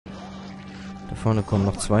Da vorne kommen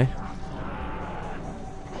noch 2.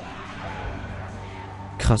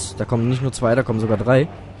 Krass, da kommen nicht nur 2, da kommen sogar 3.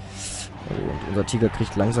 Und unser Tiger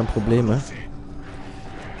kriegt langsam Probleme.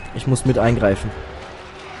 Ich muss mit eingreifen.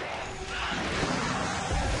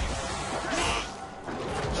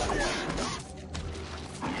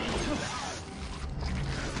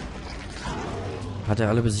 Hat er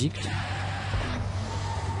alle besiegt?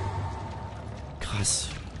 Krass.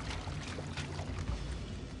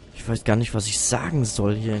 Ich weiß gar nicht, was ich sagen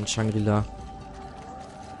soll hier in Shangri-La.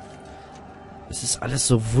 Es ist alles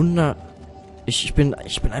so wunder... Ich bin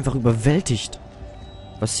einfach überwältigt,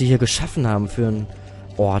 was sie hier geschaffen haben für einen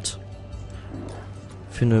Ort.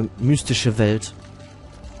 Für eine mystische Welt.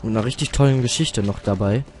 Und einer richtig tollen Geschichte noch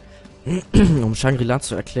dabei. Um Shangri-La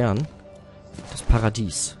zu erklären. Das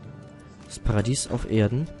Paradies. Das Paradies auf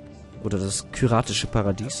Erden. Oder das kyratische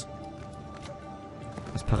Paradies.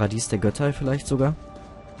 Das Paradies der Götter vielleicht sogar.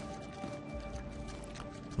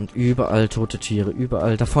 Und überall tote Tiere.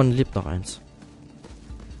 Überall. Davon lebt noch eins.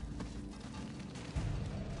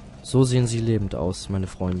 So sehen sie lebend aus, meine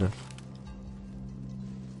Freunde.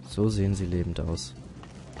 So sehen sie lebend aus.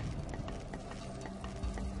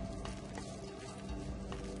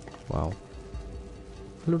 Wow.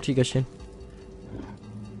 Hallo, Tigerchen.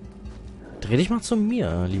 Dreh dich mal zu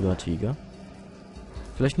mir, lieber Tiger.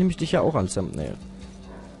 Vielleicht nehme ich dich ja auch als Thumbnail.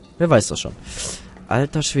 Wer weiß das schon.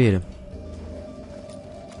 Alter Schwede.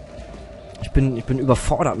 Ich bin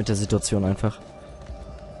überfordert mit der Situation einfach.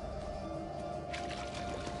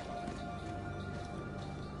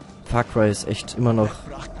 Far Cry ist echt immer noch...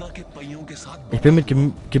 Ich bin mit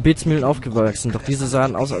Gebetsmühlen aufgewachsen, doch diese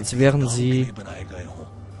sahen aus, als wären sie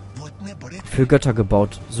für Götter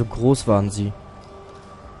gebaut. So groß waren sie.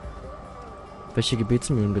 Welche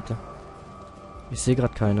Gebetsmühlen bitte? Ich sehe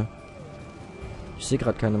gerade keine. Ich sehe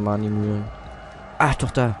gerade keine Mani-Mühlen. Ach,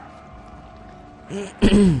 doch da.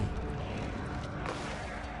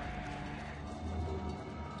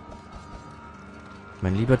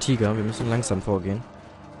 Mein lieber Tiger, wir müssen langsam vorgehen.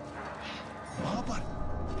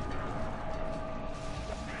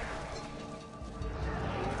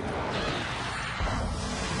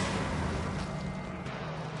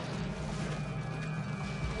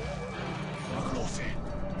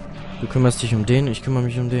 Du kümmerst dich um den, ich kümmere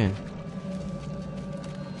mich um den.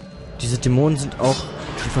 Diese Dämonen sind auch...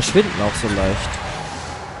 Die verschwinden auch so leicht.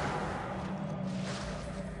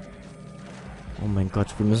 Oh mein Gott,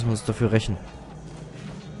 wir müssen uns dafür rächen.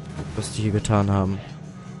 Was die hier getan haben.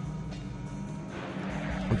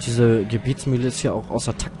 Und diese Gebietsmühle ist ja auch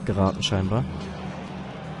außer Takt geraten, scheinbar.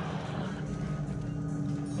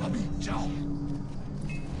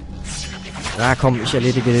 Ah, komm, ich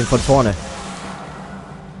erledige den von vorne.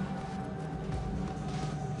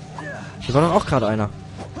 Hier war doch auch gerade einer.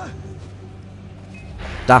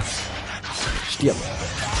 Da. Stirb.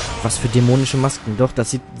 Was für dämonische Masken. Doch,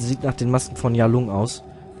 das sieht nach den Masken von Yalung aus.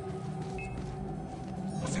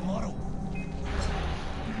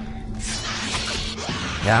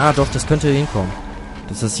 Ja, doch, das könnte hinkommen.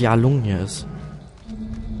 Dass das Yalung hier ist.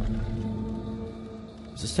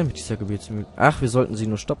 Was ist denn mit dieser Gebetsmühle? Ach, wir sollten sie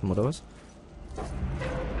nur stoppen, oder was?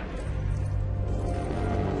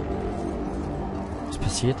 Was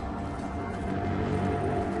passiert?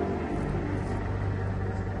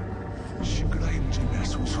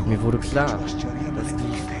 Mir wurde klar, dass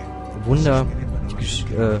die Wunder...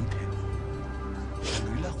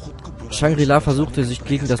 Shangri-La versuchte, sich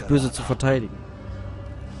gegen das Böse zu verteidigen.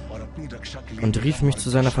 Und rief mich zu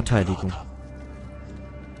seiner Verteidigung.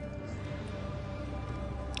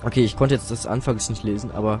 Okay, ich konnte jetzt das anfangs nicht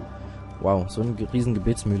lesen, aber... Wow, so eine riesen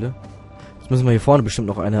Gebetsmühle. Jetzt müssen wir hier vorne bestimmt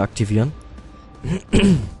noch eine aktivieren.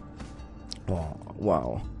 Oh,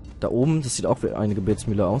 wow. Da oben, das sieht auch wie eine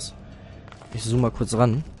Gebetsmühle aus. Ich zoome mal kurz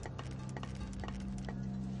ran.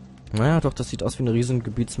 Naja, doch, das sieht aus wie eine riesen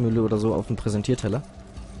Gebetsmühle oder so auf dem Präsentierteller.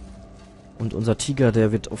 Und unser Tiger,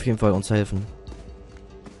 der wird auf jeden Fall uns helfen.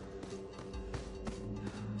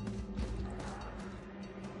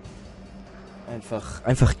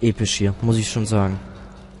 Einfach episch hier, muss ich schon sagen.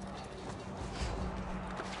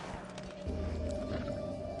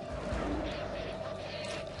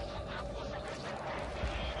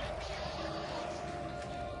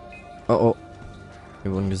 Oh oh.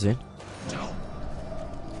 Wir wurden gesehen.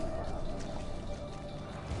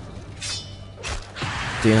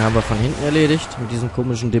 Den haben wir von hinten erledigt, mit diesem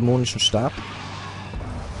komischen dämonischen Stab.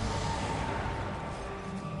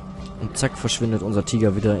 Und zack, verschwindet unser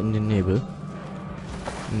Tiger wieder in den Nebel.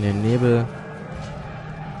 In den Nebel.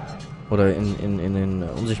 Oder in den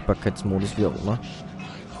Unsichtbarkeitsmodus, wie auch immer.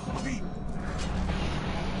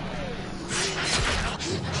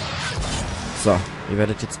 So, Ihr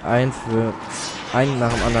werdet jetzt einen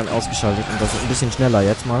nach dem anderen ausgeschaltet. Und das ist ein bisschen schneller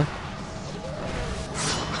jetzt mal.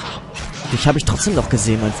 Dich habe ich trotzdem noch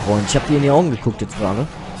gesehen, mein Freund. Ich habe dir in die Augen geguckt jetzt gerade.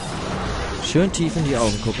 Schön tief in die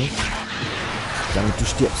Augen gucken. Damit du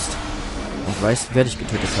stirbst. Und weißt, wer dich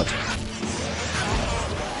getötet hat.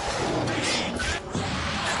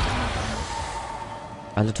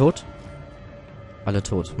 Alle tot? Alle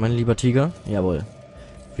tot. Mein lieber Tiger? Jawohl.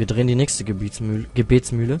 Wir drehen die nächste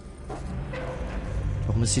Gebetsmühle.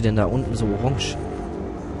 Warum ist sie denn da unten so orange?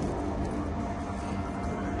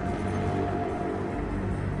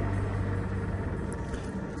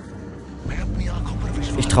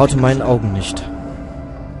 Ich traute meinen Augen nicht.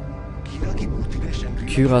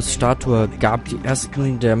 Kyras Statue gab die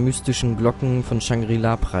ersten der mystischen Glocken von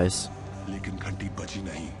Shangri-La preis.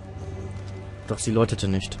 Doch sie läutete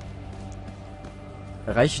nicht.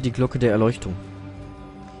 Erreiche die Glocke der Erleuchtung.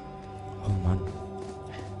 Oh Mann.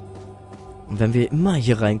 Und wenn wir immer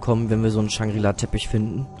hier reinkommen, wenn wir so einen Shangri-La-Teppich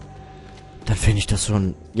finden, dann finde ich das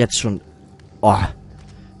schon, jetzt schon, oh.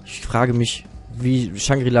 Ich frage mich, wie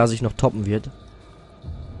Shangri-La sich noch toppen wird.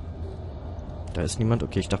 Da ist niemand?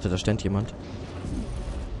 Okay, ich dachte, da stand jemand.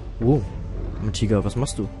 Oh, mein Tiger, was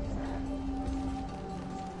machst du?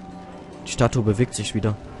 Die Statue bewegt sich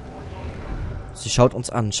wieder. Sie schaut uns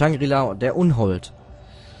an. Shangri-La, der Unhold.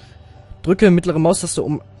 Drücke mittlere Maustaste,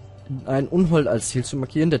 um ein Unhold als Ziel zu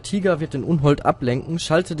markieren. Der Tiger wird den Unhold ablenken.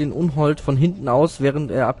 Schalte den Unhold von hinten aus,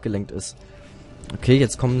 während er abgelenkt ist. Okay,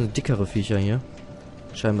 jetzt kommen dickere Viecher hier.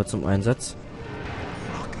 Scheinbar zum Einsatz.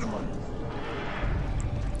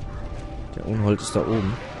 Der Unhold ist da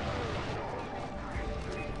oben.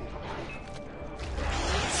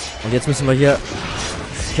 Und jetzt müssen wir hier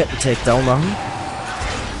Ketten-Takedown machen.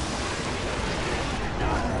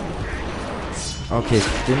 Okay,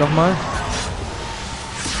 den nochmal.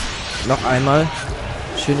 Noch einmal.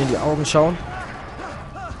 Schön in die Augen schauen.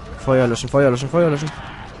 Feuer löschen, Feuer löschen, Feuer löschen.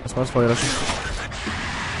 Was war das? Feuer löschen.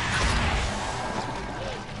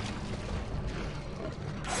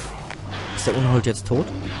 Ist der Unhold jetzt tot?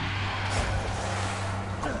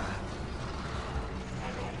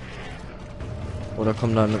 Oder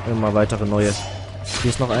kommen dann immer weitere neue? Hier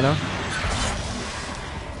ist noch einer.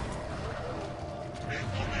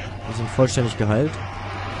 Wir sind vollständig geheilt.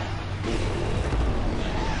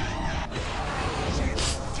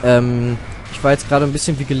 Ich war jetzt gerade ein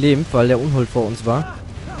bisschen wie gelähmt, weil der Unhold vor uns war.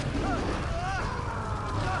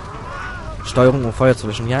 Steuerung, um Feuer zu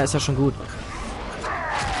löschen. Ja, ist ja schon gut.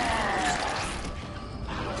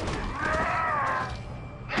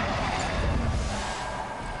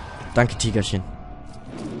 Danke, Tigerchen.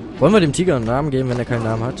 Wollen wir dem Tiger einen Namen geben, wenn er keinen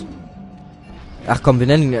Namen hat? Ach komm, wir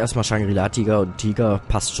nennen ihn erstmal Shangri-La-Tiger und Tiger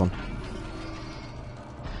passt schon.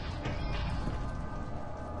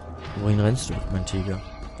 Wohin rennst du, mein Tiger?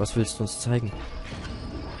 Was willst du uns zeigen?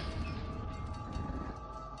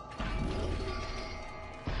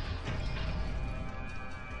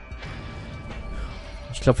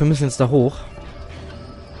 Ich glaube, wir müssen jetzt da hoch.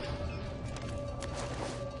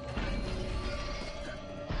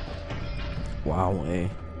 Wow, ey.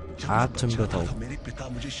 Atemberaubend.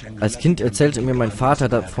 Als Kind erzählte mir mein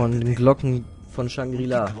Vater von den Glocken von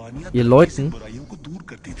Shangri-La. Ihr Läuten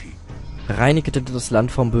reinigte das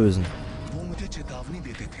Land vom Bösen.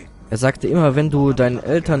 Er sagte immer, wenn du deinen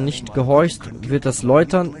Eltern nicht gehorchst, wird das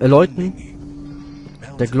Läuten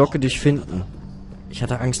der Glocke dich finden. Ich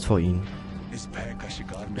hatte Angst vor ihnen.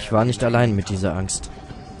 Ich war nicht allein mit dieser Angst.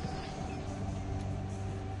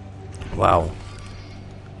 Wow.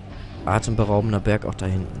 Atemberaubender Berg auch da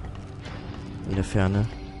hinten. In der Ferne.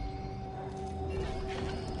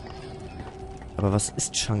 Aber was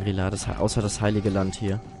ist Shangri-La, außer das heilige Land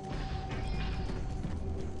hier?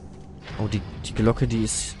 Oh, die Glocke, die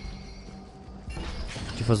ist...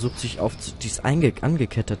 Die versucht sich die ist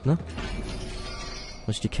angekettet, ne?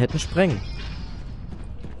 Muss ich die Ketten sprengen?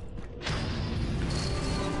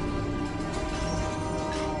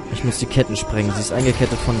 Ich muss die Ketten sprengen. Sie ist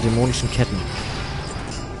eingekettet von dämonischen Ketten.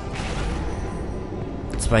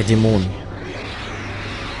 2 Dämonen.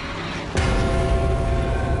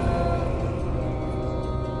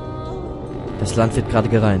 Das Land wird gerade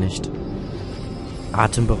gereinigt.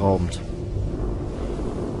 Atemberaubend.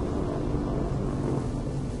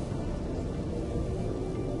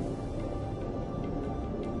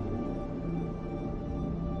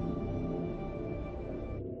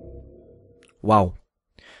 Wow.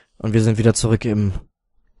 Und wir sind wieder zurück im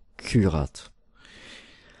Kyrat.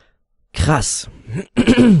 Krass.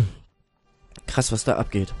 Krass, was da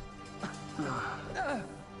abgeht.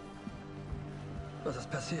 Was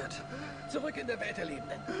ist passiert? Zurück in der Welt der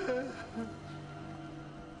Lebenden.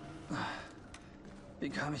 Wie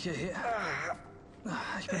kam ich hierher?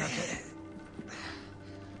 Ich bin okay.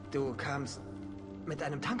 Du kamst mit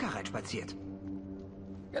einem Tanker reinspaziert.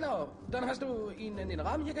 Genau, dann hast du ihn in den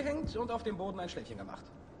Rahmen hier gehängt und auf dem Boden ein Schläfchen gemacht.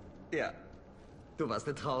 Ja. Du warst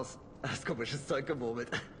nicht raus. Hast komisches Zeug gemurmelt.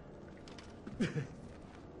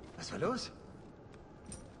 Was war los?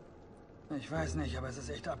 Ich weiß nicht, aber es ist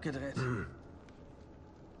echt abgedreht.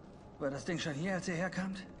 War das Ding schon hier, als ihr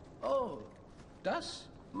herkamt? Oh, das?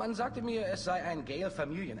 Man sagte mir, es sei ein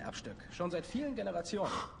Gale-Familienerbstück. Schon seit vielen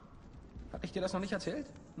Generationen. Hab ich dir das noch nicht erzählt?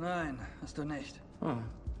 Nein, hast du nicht.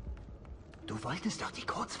 Du wolltest doch die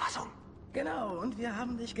Kurzfassung. Genau, und wir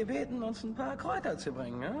haben dich gebeten, uns ein paar Kräuter zu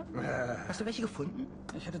bringen, ja? Hast du welche gefunden?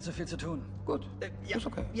 Ich hatte zu viel zu tun. Gut, Ja, ist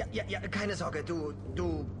okay. ja, keine Sorge,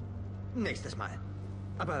 du... Nächstes Mal.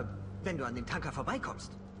 Aber wenn du an dem Tanker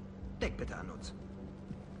vorbeikommst, denk bitte an uns.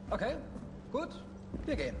 Okay, gut,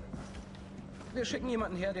 wir gehen. Wir schicken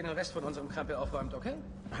jemanden her, der den Rest von unserem Krempel aufräumt, okay?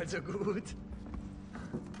 Also gut.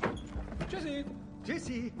 Tschüssi.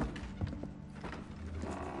 Tschüssi.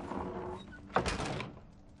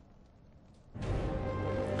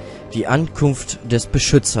 Die Ankunft des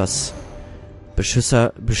Beschützers.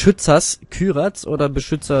 Beschützers Kyrats oder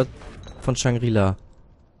Beschützer von Shangri-La?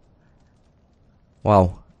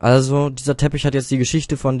 Wow. Also, dieser Teppich hat jetzt die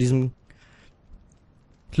Geschichte von diesem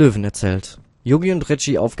Löwen erzählt. Yugi und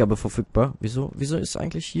Reggie Aufgabe verfügbar. Wieso ist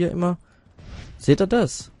eigentlich hier immer... Seht ihr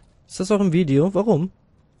das? Ist das auch im Video? Warum?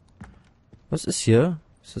 Was ist hier?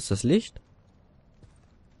 Ist das das Licht?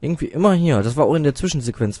 Irgendwie immer hier. Das war auch in der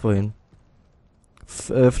Zwischensequenz vorhin.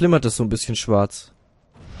 Flimmert es so ein bisschen schwarz.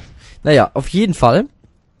 Naja, auf jeden Fall.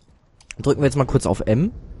 Drücken wir jetzt mal kurz auf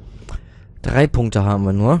M. 3 Punkte haben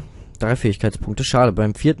wir nur. 3 Fähigkeitspunkte. Schade,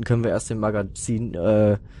 beim 4. können wir erst den Magazin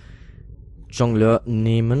Jongleur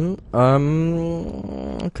nehmen.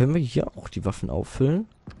 Können wir hier auch die Waffen auffüllen?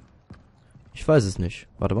 Ich weiß es nicht.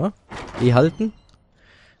 Warte mal. E halten.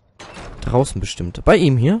 Draußen bestimmt. Bei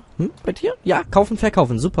ihm hier? Bei dir? Ja, kaufen,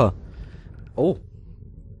 verkaufen. Super. Oh.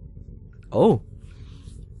 Oh.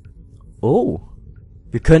 Oh.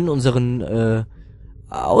 Wir können unseren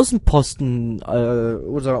Außenposten,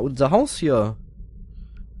 unser Haus hier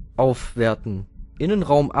aufwerten.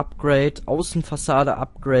 Innenraum-Upgrade,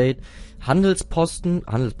 Außenfassade-Upgrade, Handelsposten.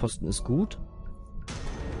 Handelsposten ist gut.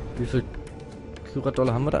 Wie viel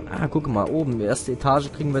Kyrat-Dollar haben wir dann? Ah, guck mal, oben, erste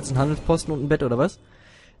Etage kriegen wir jetzt einen Handelsposten und ein Bett, oder was?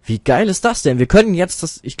 Wie geil ist das denn? Wir können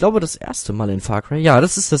jetzt ich glaube, das erste Mal in Far Cry, ja,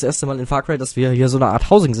 das ist das erste Mal in Far Cry, dass wir hier so eine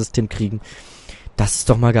Art Housing-System kriegen. Das ist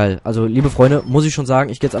doch mal geil. Also, liebe Freunde, muss ich schon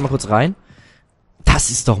sagen, ich gehe jetzt einmal kurz rein.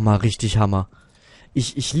 Das ist doch mal richtig Hammer.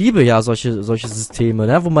 Ich liebe ja solche Systeme,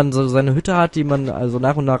 ne, wo man so seine Hütte hat, die man also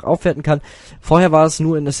nach und nach aufwerten kann. Vorher war es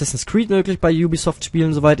nur in Assassin's Creed möglich bei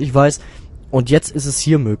Ubisoft-Spielen, soweit ich weiß. Und jetzt ist es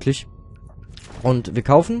hier möglich. Und wir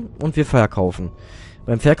kaufen und wir verkaufen.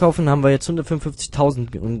 Beim Verkaufen haben wir jetzt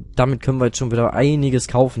 155.000 und damit können wir jetzt schon wieder einiges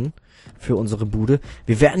kaufen für unsere Bude.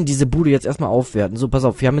 Wir werden diese Bude jetzt erstmal aufwerten. So, pass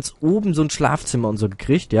auf, wir haben jetzt oben so ein Schlafzimmer und so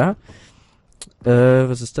gekriegt, ja?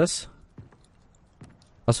 Was ist das?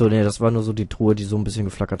 Achso, nee, das war nur so die Truhe, die so ein bisschen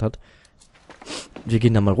geflackert hat. Wir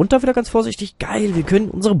gehen da mal runter, wieder ganz vorsichtig. Geil, wir können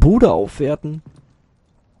unsere Bude aufwerten.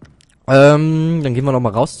 Dann gehen wir noch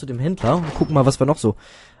mal raus zu dem Händler und gucken mal, was wir noch so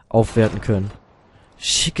aufwerten können.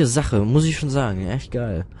 Schicke Sache, muss ich schon sagen. Echt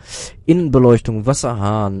geil. Innenbeleuchtung,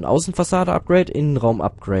 Wasserhahn, Außenfassade-Upgrade,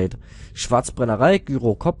 Innenraum-Upgrade, Schwarzbrennerei,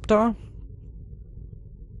 Gyrokopter.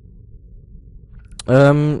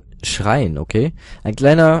 Schrein, okay. Ein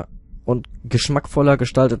kleiner und geschmackvoller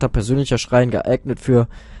gestalteter persönlicher Schrein, geeignet für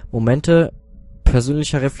Momente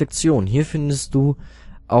persönlicher Reflexion. Hier findest du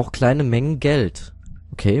auch kleine Mengen Geld.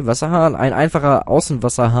 Okay, Wasserhahn, ein einfacher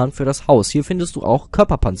Außenwasserhahn für das Haus. Hier findest du auch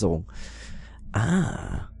Körperpanzerung.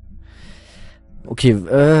 Ah. Okay,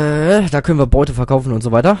 da können wir Beute verkaufen und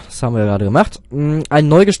so weiter. Das haben wir ja gerade gemacht. Eine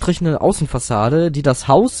neu gestrichene Außenfassade, die das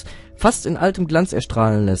Haus fast in altem Glanz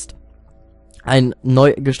erstrahlen lässt. Ein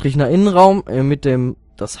neu gestrichener Innenraum, mit dem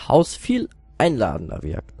das Haus viel einladender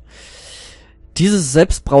wirkt. Dieses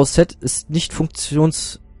Selbstbrauset ist nicht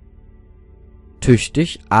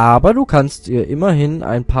funktionstüchtig, aber du kannst dir immerhin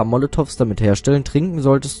ein paar Molotows damit herstellen. Trinken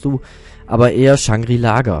solltest du aber eher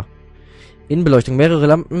Shangri-Lager. Innenbeleuchtung. Mehrere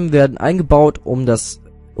Lampen werden eingebaut, um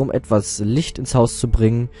etwas Licht ins Haus zu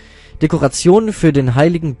bringen. Dekorationen für den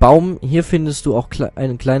heiligen Baum. Hier findest du auch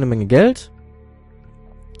eine kleine Menge Geld.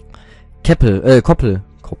 Koppel.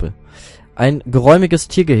 Ein geräumiges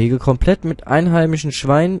Tiergehege, komplett mit einheimischen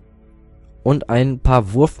Schweinen und ein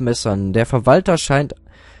paar Wurfmessern. Der Verwalter scheint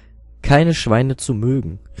keine Schweine zu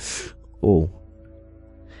mögen. Oh.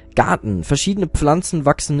 Garten. Verschiedene Pflanzen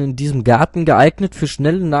wachsen in diesem Garten, geeignet für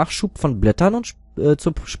schnellen Nachschub von Blättern und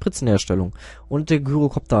zur Spritzenherstellung. Und der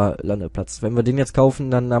Gyrokopterlandeplatz. Wenn wir den jetzt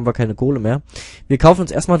kaufen, dann haben wir keine Kohle mehr. Wir kaufen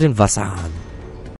uns erstmal den Wasserhahn.